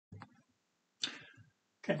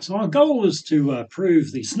Okay, so our goal was to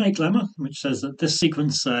prove the Snake Lemma, which says that this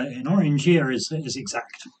sequence in orange here is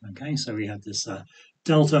exact. Okay, so we have this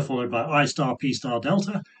delta followed by I star P star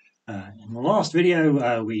delta. In the last video,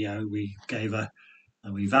 we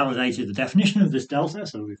validated the definition of this delta,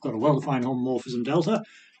 so we've got a well-defined homomorphism delta,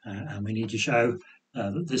 and we need to show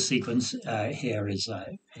that this sequence here is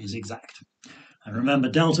exact. And remember,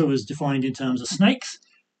 delta was defined in terms of snakes.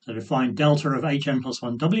 So to find delta of hn plus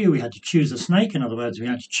 1w, we had to choose a snake. In other words, we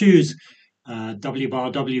had to choose w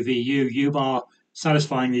bar, wv, u bar,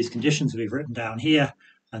 satisfying these conditions we've written down here,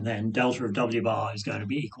 and then delta of w bar is going to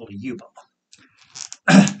be equal to u bar.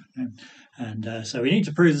 And so we need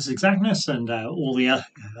to prove this exactness, and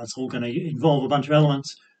that's all going to involve a bunch of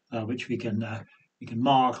elements, which we can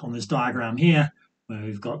mark on this diagram here, where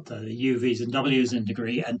we've got the u, v's, and w's in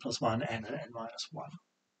degree n plus 1, n, and n minus 1.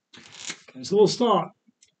 Okay, so we'll start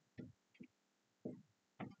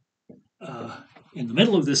in the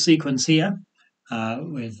middle of this sequence here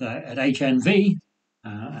with at HNV,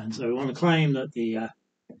 and so we want to claim that the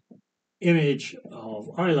image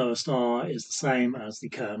of I lower star is the same as the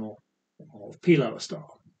kernel of P lower star.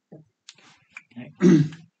 Okay.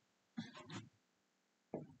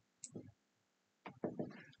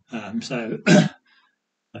 So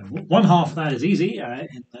one half of that is easy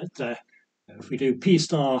in that if we do P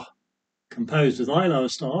star composed with I lower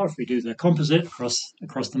star, if we do the composite across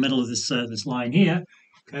the middle of this line here,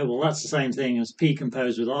 okay, well that's the same thing as P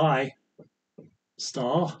composed with I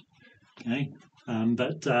star. Okay,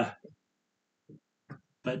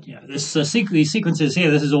 but yeah, these sequences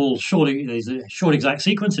here, this is all there's a short exact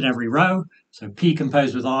sequence in every row. So P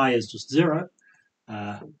composed with I is just 0.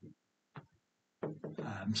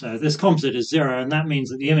 So this composite is 0, and that means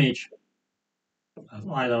that the image of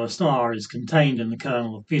I lower star is contained in the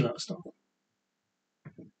kernel of P lower star.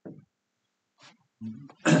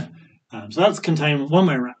 So that's contained one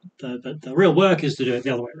way around, but the real work is to do it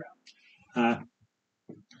the other way around.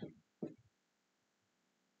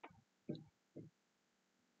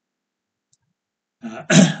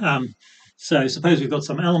 So suppose we've got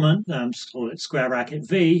some element, just call it square bracket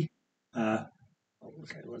v. Okay,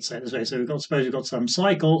 let's say it this way. So suppose we've got some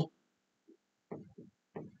cycle.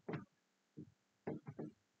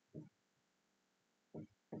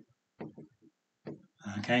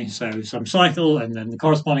 Okay, so some cycle, and then the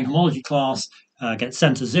corresponding homology class gets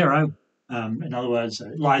sent to 0. In other words,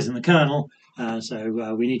 it lies in the kernel.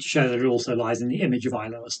 So we need to show that it also lies in the image of I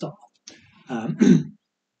lower star.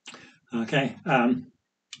 Okay.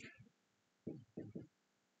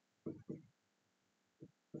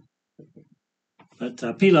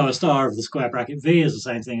 But P lower star of the square bracket V is the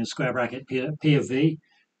same thing as square bracket P of V.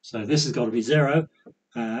 So this has got to be 0.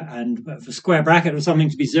 And for square bracket of something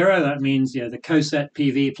to be 0, that means the coset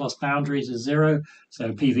PV plus boundaries is 0.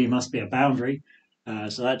 So PV must be a boundary.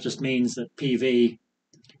 So that just means that PV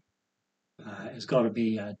has got to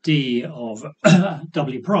be D of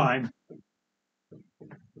W prime.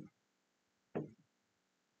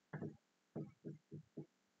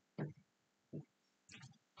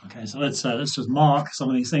 Okay, so let's just mark some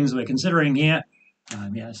of these things we're considering here.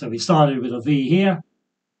 So we started with a V here,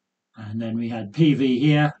 and then we had PV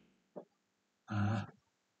here, and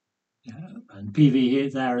PV here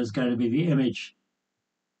there is going to be the image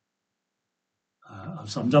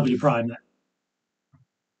of some W prime there.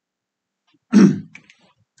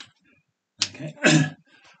 Okay.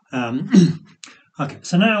 Okay.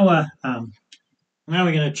 So now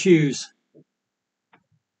we're going to choose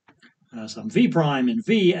some V prime in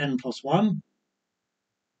V n plus 1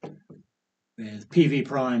 with PV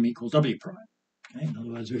prime equals W prime. Okay. In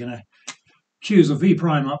other words, we're going to choose a V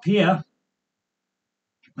prime up here,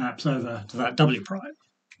 maps over to that W prime.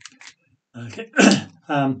 Okay.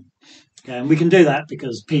 Okay, and we can do that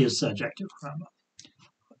because P is surjective, remember.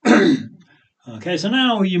 Okay, so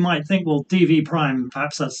now you might think, well, dV prime,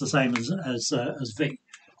 perhaps that's the same as V.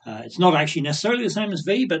 It's not actually necessarily the same as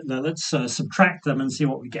V, but let's subtract them and see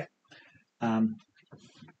what we get.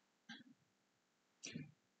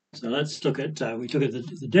 So let's look at, we took at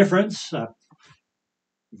the difference,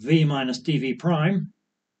 V minus dV prime.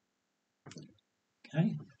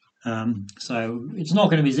 Okay, so it's not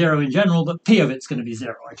going to be 0 in general, but P of it's going to be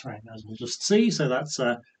 0, as we'll just see. So that's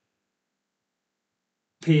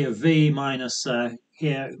P of V minus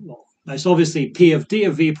here, well, most obviously P of D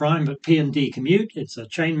of V prime, but P and D commute. It's a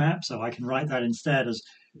chain map, so I can write that instead as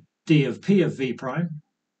D of P of V prime.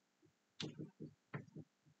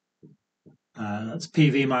 That's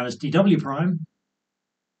PV minus DW prime,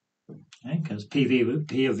 okay, because P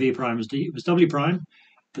of V prime was W prime,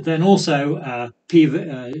 but then also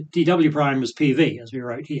DW prime was PV, as we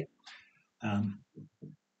wrote here.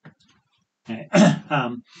 Okay.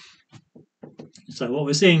 So what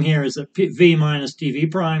we're seeing here is that v minus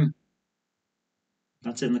dv prime,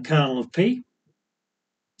 that's in the kernel of P,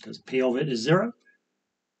 because P of it is 0.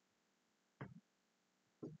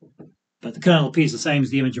 But the kernel of P is the same as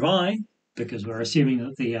the image of I, because we're assuming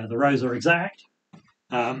that the rows are exact.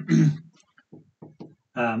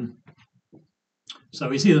 So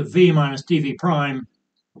we see that v minus dv prime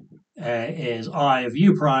is I of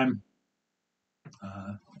u prime.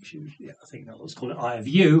 I think let's call it I of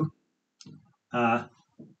u.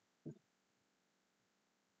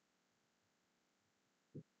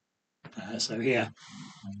 So here,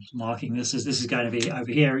 I'm just marking this as this is going to be over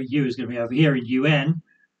here. U is going to be over here in un.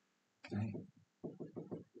 Okay.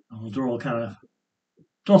 I'll draw kind of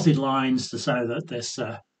dotted lines to show that this.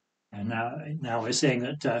 And now we're seeing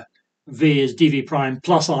that v is dv prime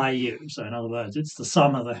plus iu. So in other words, it's the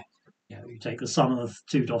sum of the. You take the sum of the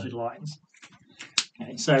two dotted lines.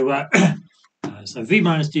 Okay. So so v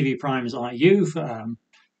minus dv prime is iu for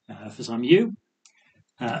some u.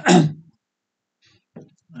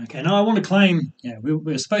 Okay, now I want to claim,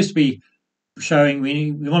 we're supposed to be showing,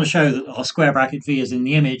 we want to show that our square bracket v is in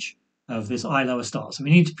the image of this I lower star. So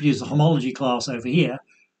we need to produce a homology class over here,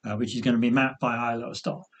 which is going to be mapped by I lower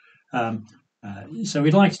star. So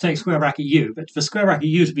we'd like to take square bracket u, but for square bracket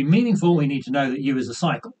u to be meaningful, we need to know that u is a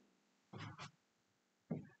cycle.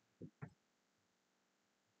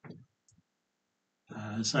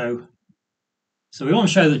 So we want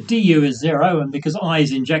to show that du is 0, and because I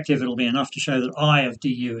is injective, it'll be enough to show that I of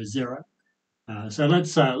du is 0. So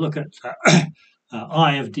let's look at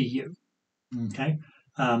I of du. Okay,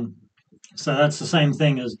 so that's the same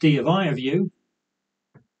thing as d of I of u.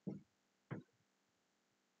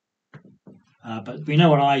 But we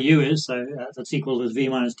know what iu is, so that's equal to v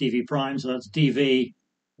minus dv prime, so that's dv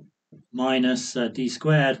minus d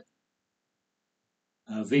squared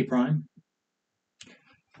v prime.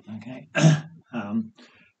 Okay,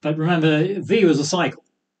 but remember, v was a cycle.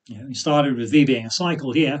 We started with v being a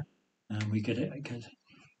cycle here, and we could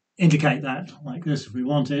indicate that like this if we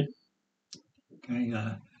wanted. Okay,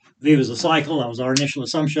 v was a cycle, that was our initial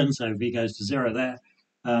assumption, so v goes to 0 there.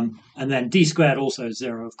 And then d squared also is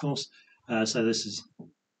 0, of course. So this is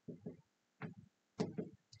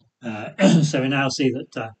so we now see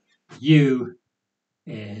that u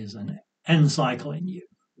is an n cycle in u.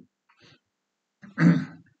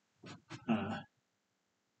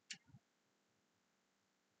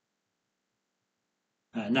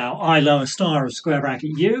 Now I lower star of square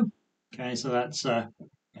bracket u. Okay, so that's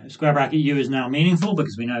square bracket u is now meaningful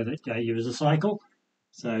because we know that u is a cycle.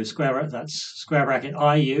 So that's square bracket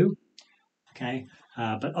iu. Okay,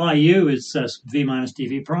 but iu is v minus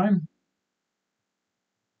dv prime.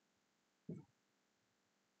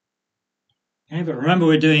 Okay, but remember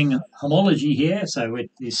we're doing homology here, so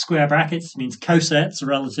these square brackets means cosets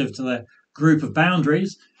relative to the group of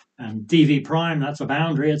boundaries, and dv prime, that's a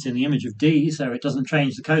boundary, it's in the image of d, so it doesn't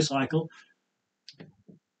change the cocycle.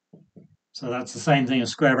 So that's the same thing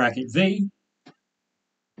as square bracket v.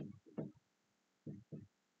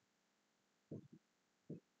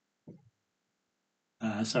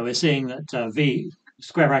 So we're seeing that v,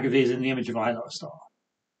 square bracket v is in the image of I lower star.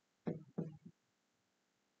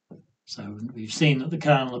 So we've seen that the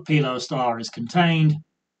kernel of P lower star is contained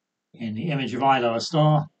in the image of I lower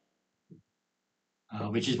star,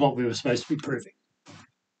 which is what we were supposed to be proving.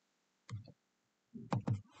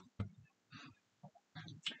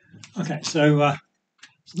 Okay, so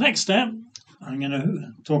next step, I'm going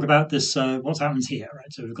to talk about this, what happens here,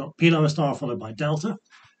 right? So we've got P lower star followed by delta.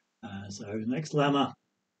 So next lemma.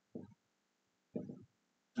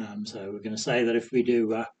 So we're going to say that if we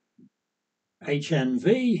do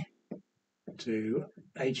HNV to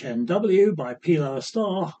HNW by P lower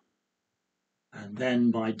star, and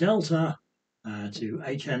then by delta to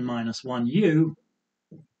HN minus 1U,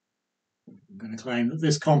 I'm going to claim that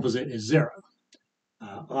this composite is 0,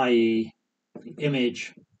 i.e. the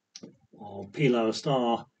image of P lower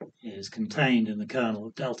star is contained in the kernel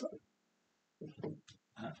of delta.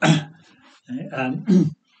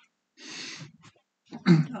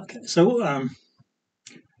 Okay, so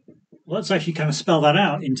let's actually kind of spell that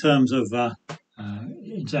out in terms of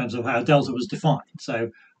how delta was defined. So I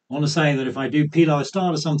want to say that if I do P lower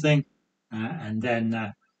star to something, and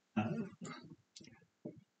then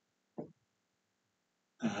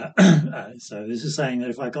so this is saying that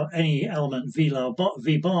if I got any element v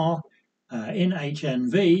bar in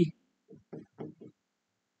HNV,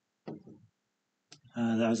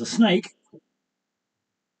 there was a snake.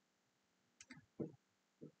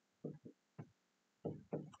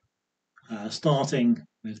 Starting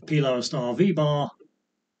with P lower star v bar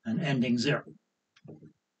and ending 0.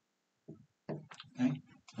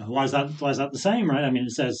 Why is that? Why is that the same, right? I mean,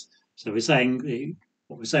 it says so.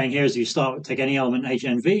 What we're saying here is you take any element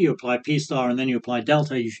HNV, you apply P star, and then you apply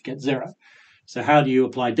delta. You should get 0. So how do you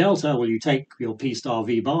apply delta? Well, you take your P star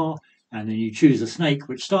V bar, and then you choose a snake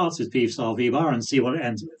which starts with P star V bar and see what it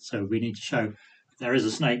ends with. So we need to show there is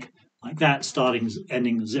a snake like that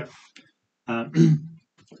ending with 0.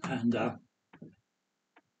 And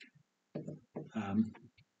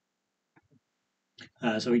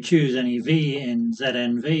so we choose any V in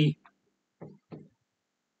ZNV.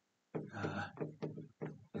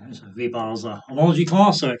 So V bar is a homology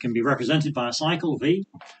class, so it can be represented by a cycle V.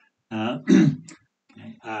 Okay,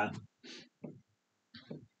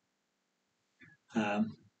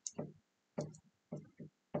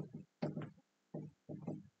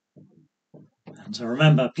 and so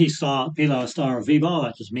remember, P lower star of V bar,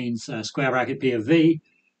 that just means square bracket P of V.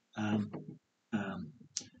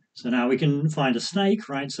 So now we can find a snake,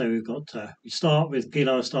 right? So we've got, we start with P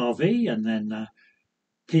lower star V, and then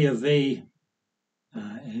P of V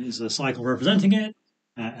is a cycle representing it,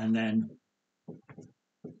 and then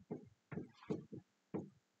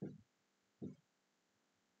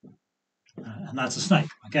and that's a snake.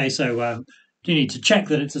 Okay, so do you need to check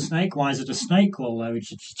that it's a snake? Why is it a snake? Well, we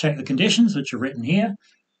should check the conditions which are written here.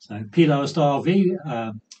 So P lower star V,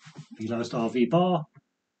 P lower star V bar.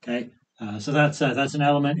 Okay, so that's an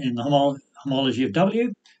element in the homology of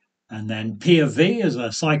W, and then P of V is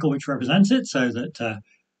a cycle which represents it, so that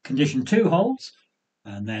condition 2 holds.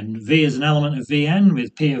 And then V is an element of Vn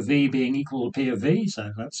with P of V being equal to P of V,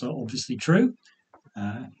 so that's obviously true.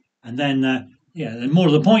 And then, yeah, and more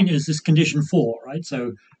to the point is this condition 4, right?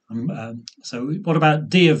 So what about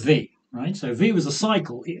D of V, right? So V was a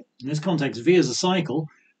cycle here. In this context, V is a cycle,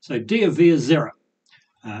 so D of V is 0.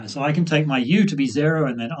 So I can take my U to be 0,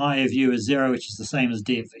 and then I of U is 0, which is the same as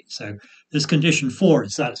D of V. So this condition 4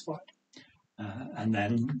 is satisfied. And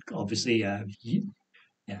then, obviously,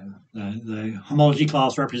 the homology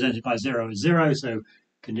class represented by 0 is 0, so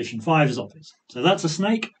condition 5 is obvious. So that's a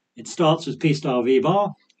snake. It starts with P star V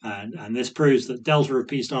bar, and this proves that delta of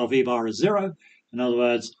P star V bar is 0. In other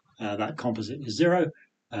words, that composite is 0.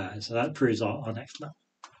 So that proves our next level.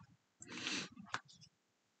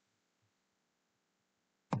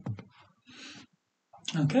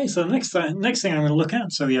 Okay, so the next thing I'm going to look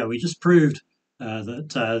at, so yeah, we just proved that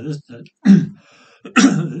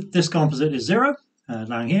this composite is 0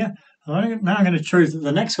 down here. Now I'm going to prove that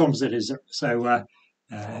the next composite is 0. So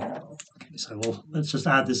okay, so let's just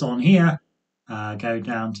add this on here. Go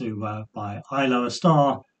down to by I lower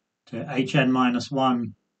star to Hn minus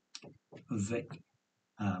 1 of V.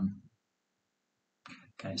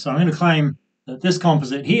 Okay, so I'm going to claim that this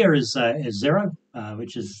composite here is 0,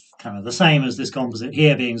 which is kind of the same as this composite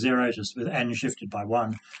here being 0, just with n shifted by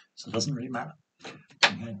 1, so it doesn't really matter.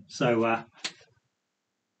 Okay, so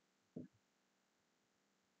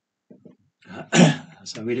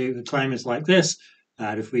so we do the claim is like this.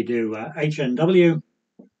 If we do HNW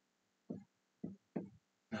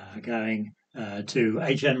going to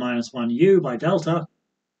Hn minus 1 U by delta,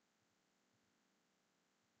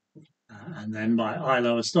 and then by I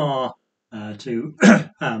lower star to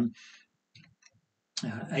Hn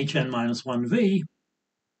minus 1 V,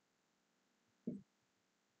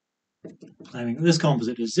 claiming that this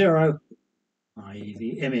composite is 0, i.e.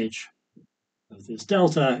 the image of this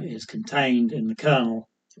delta is contained in the kernel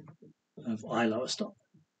of I lower star.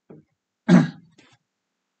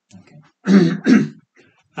 Okay.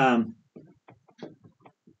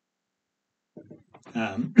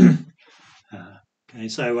 Okay,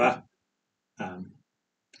 so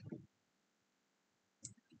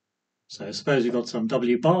suppose we've got some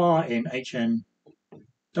W bar in HNW.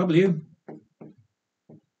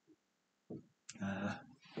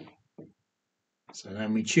 So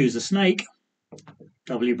then we choose a snake,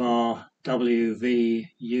 W bar, W, V,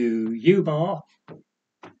 U, U bar.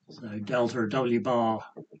 So delta of W bar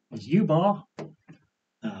is U bar.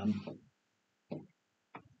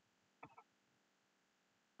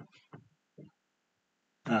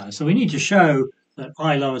 So we need to show that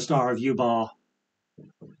I lower star of U bar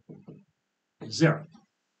is 0.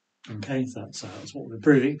 Okay, so that's what we're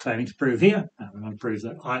claiming to prove here. We're going to prove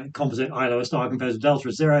that composite I lower star composed of delta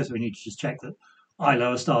is 0, so we need to just check that I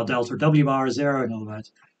lower star delta of W bar is 0. In other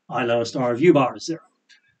words, I lower star of U bar is 0.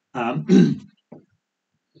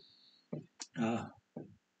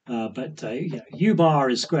 But yeah, U bar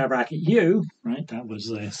is square bracket U, right? That was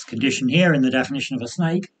this condition here in the definition of a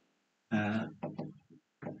snake.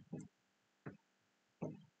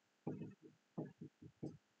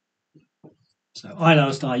 So I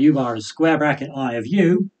lower star U bar is square bracket I of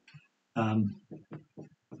U.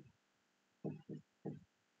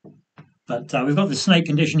 But we've got this snake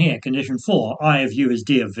condition here, condition 4, I of u is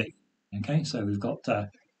d of v. Okay, so we've got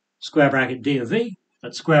square bracket d of v,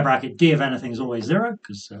 but square bracket d of anything is always 0,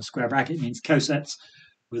 because square bracket means cosets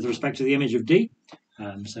with respect to the image of d.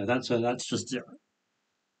 So that's just 0.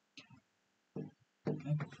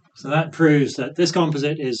 Okay. So that proves that this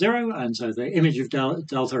composite is 0, and so the image of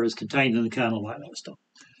delta is contained in the kernel of I lower star.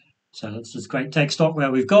 So let's just take stock where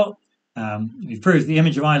we've got. We've proved the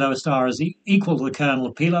image of I lower star is equal to the kernel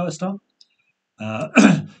of P lower star.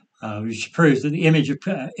 We proved that the image of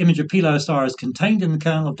P lower star is contained in the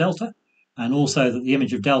kernel of delta, and also that the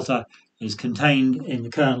image of delta is contained in the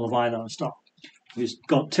kernel of I lower star. We've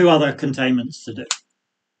got 2 other containments to do.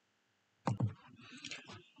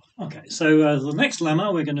 Okay, so the next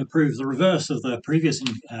lemma, we're going to prove the reverse of the previous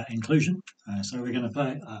inclusion. So we're going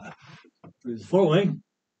to prove the following.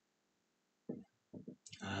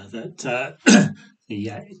 That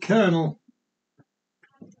the kernel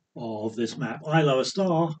of this map I lower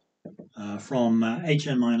star from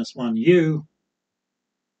hn minus 1u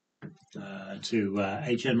to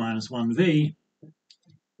hn minus 1v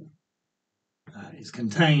is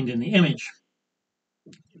contained in the image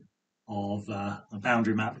of the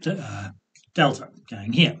boundary map delta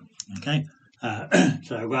going here. Okay,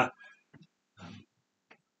 so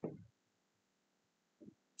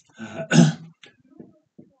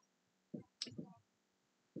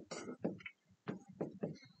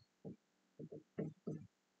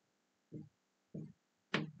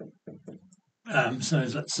so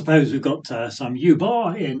let's suppose we've got some u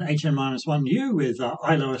bar in hn minus 1u with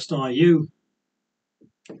I lower star u.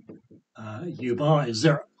 U bar is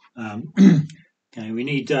 0. Okay, we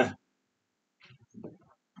need to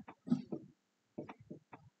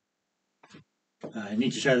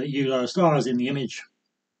show that u lower star is in the image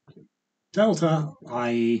delta.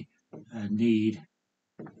 I need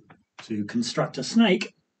to construct a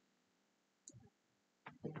snake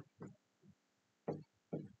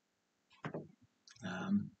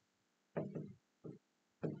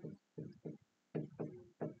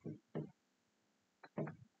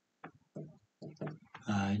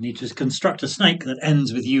I need to construct a snake that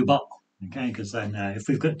ends with u bar. Okay, because then if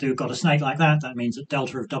we've got a snake like that, that means that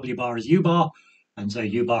delta of w bar is u bar, and so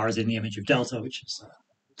u bar is in the image of delta, which is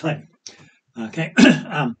clear. Okay,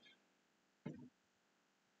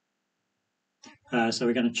 so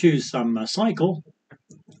we're going to choose some cycle.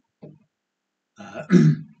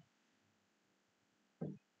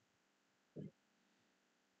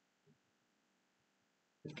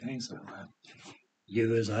 Okay, so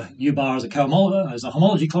u bar is a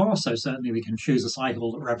homology class, so certainly we can choose a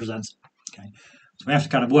cycle that represents it. Okay, so we have to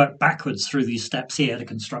kind of work backwards through these steps here to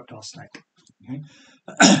construct our snake. Okay,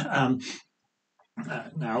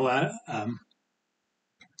 now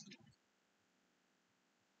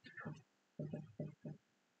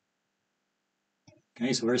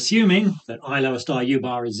okay, so we're assuming that I lower star u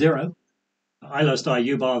bar is 0. I lower star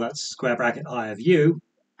u bar, that's square bracket I of u.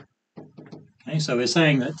 Okay, so we're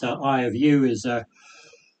saying that I of u is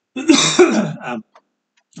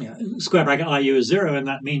square bracket IU is 0, and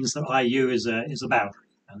that means that IU is a boundary.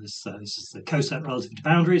 And this is the coset relative to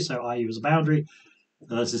boundary, so IU is a boundary.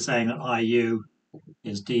 So this is saying that IU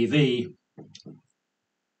is dV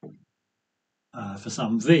for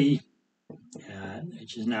some V,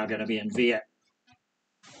 which is now going to be in VA.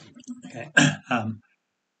 Okay.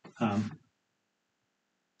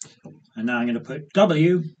 And now I'm going to put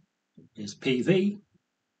W is PV.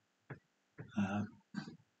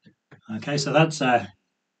 Okay, so that's so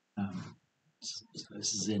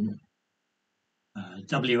this is in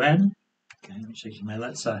WN. Okay,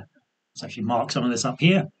 let's actually mark some of this up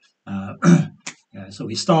here. Yeah, so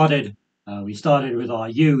we started with our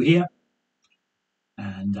U here,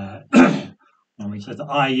 and when we said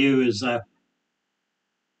that IU is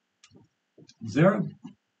 0,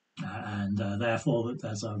 and therefore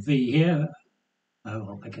there's a V here.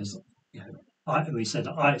 Well, because we said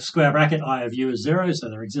I square bracket I of U is 0, so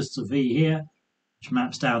there exists a V here, which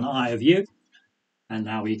maps down to I of U. And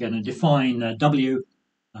now we're going to define W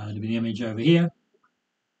to be the image over here.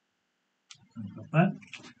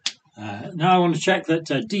 Now I want to check that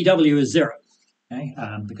dW is 0, okay?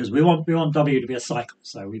 Because we want W to be a cycle,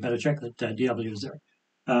 so we better check that dW is 0.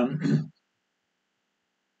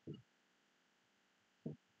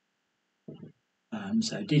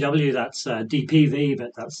 So dW, that's dPV,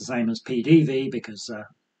 but that's the same as pdV because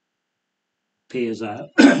P is a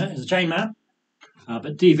chain map.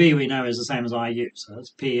 But dV we know is the same as IU, so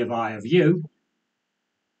that's P of I of U.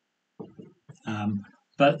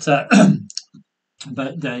 But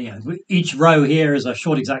each row here is a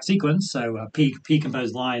short exact sequence, so P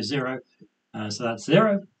composed of I is 0, so that's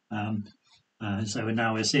 0. So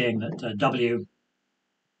now we're seeing that W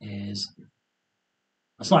is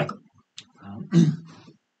a cycle.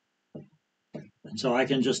 And so I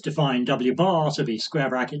can just define W bar to be square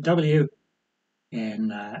bracket W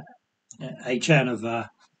in Hn of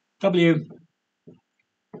W.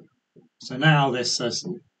 So now this so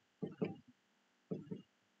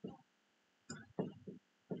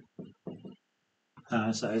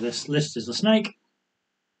this list is a snake.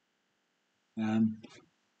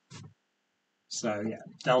 So yeah,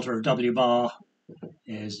 delta of W bar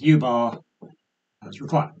is U bar as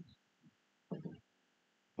required.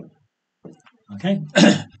 Okay.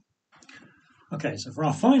 Okay, so for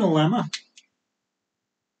our final lemma,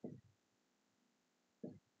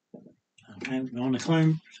 okay, we want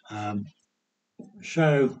to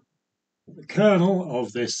show the kernel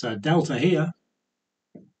of this delta here.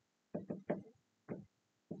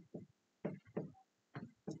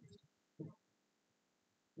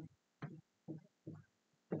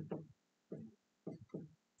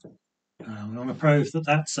 We want to prove that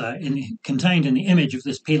that's contained in the image of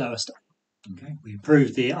this P lower star. Okay, we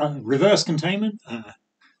proved the reverse containment a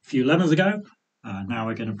few lemmas ago. Now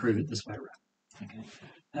we're going to prove it this way around. Okay.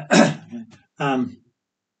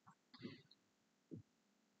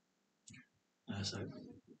 So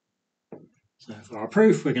for our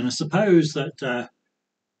proof, we're going to suppose that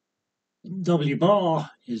W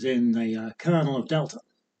bar is in the kernel of delta.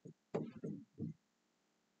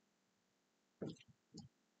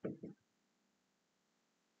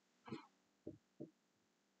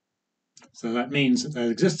 So that means that there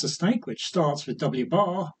exists a snake which starts with W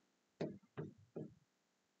bar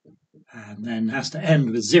and then has to end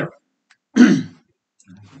with 0.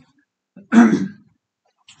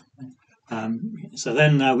 So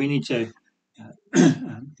then we need to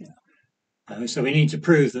so we need to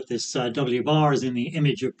prove that this W bar is in the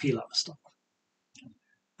image of P lower star.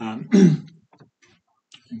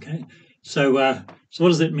 Okay, so so what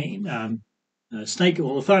does it mean? Snake,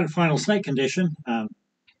 well, the final snake condition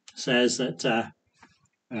says that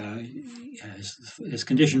is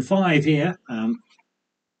condition 5 here.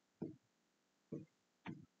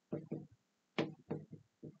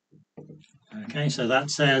 Okay, so that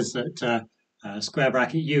says that square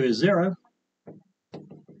bracket U is 0.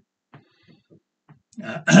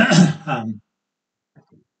 That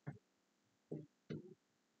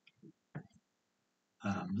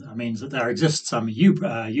means that there exists some U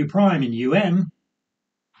prime in UN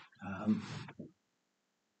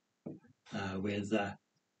with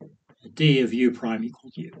D of U prime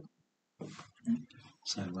equals U.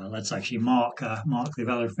 So let's actually mark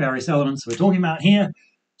the various elements we're talking about here.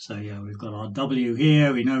 So yeah, we've got our W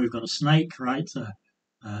here. We know we've got a snake, right? So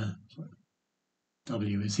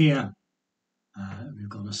W is here. We've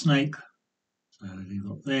got a snake. So you've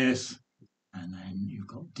got this. And then you've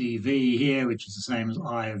got dV here, which is the same as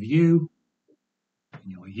I of U.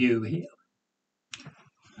 And your U here.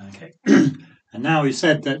 Okay. And now we've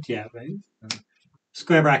said that, yeah,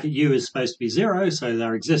 square bracket U is supposed to be 0. So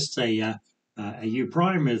there exists a U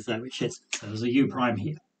prime with which hits it. So there's a U prime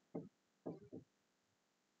here.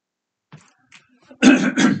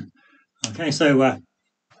 Okay, so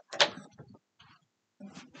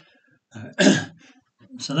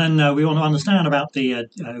so then we want to understand about the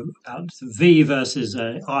about V versus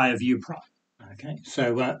I of U prime. Okay,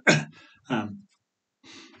 so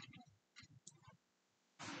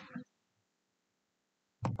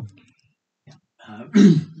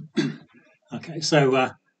okay,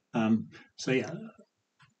 so so yeah,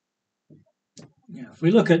 if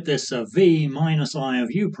we look at this V minus I of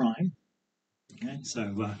U prime, okay,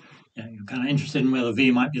 so yeah, you're kind of interested in whether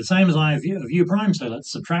V might be the same as I of U prime, so let's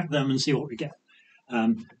subtract them and see what we get.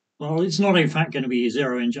 Well, it's not in fact going to be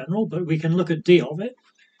 0 in general, but we can look at D of it.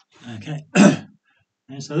 Okay,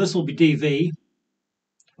 and so this will be dV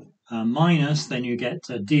minus, then you get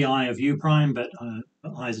di of U prime, but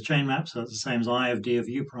I is a chain map, so it's the same as I of D of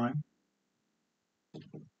U prime.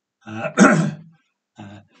 But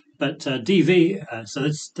dV, so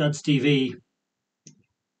that's dV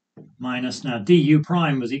minus, now du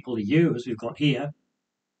prime was equal to U, as we've got here.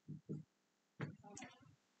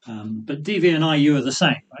 But dV and IU are the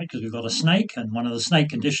same, right? Because we've got a snake, and one of the snake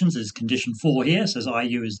conditions is condition 4 here, says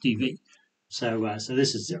IU is dV. So so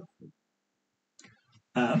this is 0.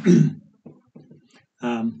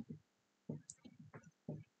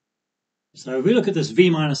 So if we look at this V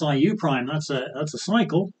minus IU prime, that's a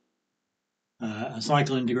cycle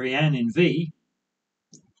in degree n in V.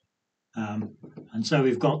 And so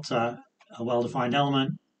we've got a well-defined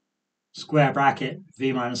element, square bracket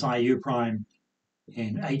V minus IU prime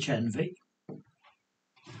in HNV.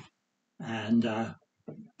 And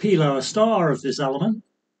P lower star of this element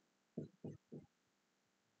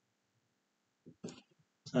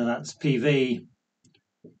So that's PV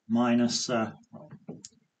minus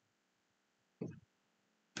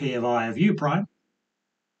P of I of U prime.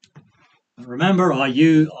 Remember,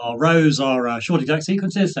 our rows are short exact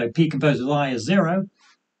sequences, so P composed with I is 0.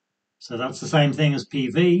 So that's the same thing as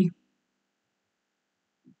PV.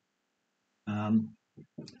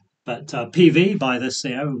 But PV, by this,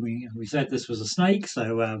 we said this was a snake,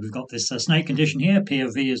 so we've got this snake condition here. P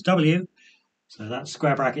of V is W, so that's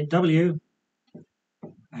square bracket W.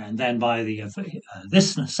 And then by the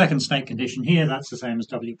this second snake condition here, that's the same as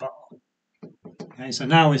W bar. Okay, so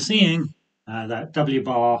now we're seeing that W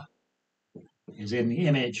bar is in the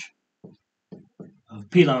image of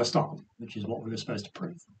P lower star, which is what we were supposed to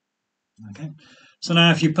prove. Okay, so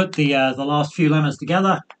now if you put the last few lemmas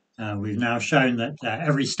together, we've now shown that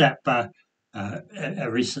every step,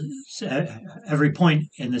 every point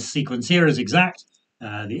in this sequence here is exact.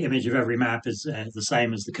 The image of every map is the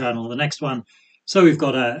same as the kernel of the next one. So we've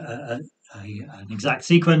got an exact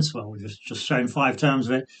sequence. Well, we've just shown 5 terms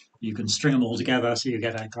of it. You can string them all together, so you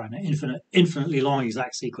get a kind of infinitely long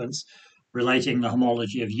exact sequence relating the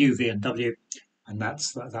homology of U, V, and W, and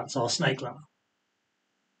that's our snake lemma.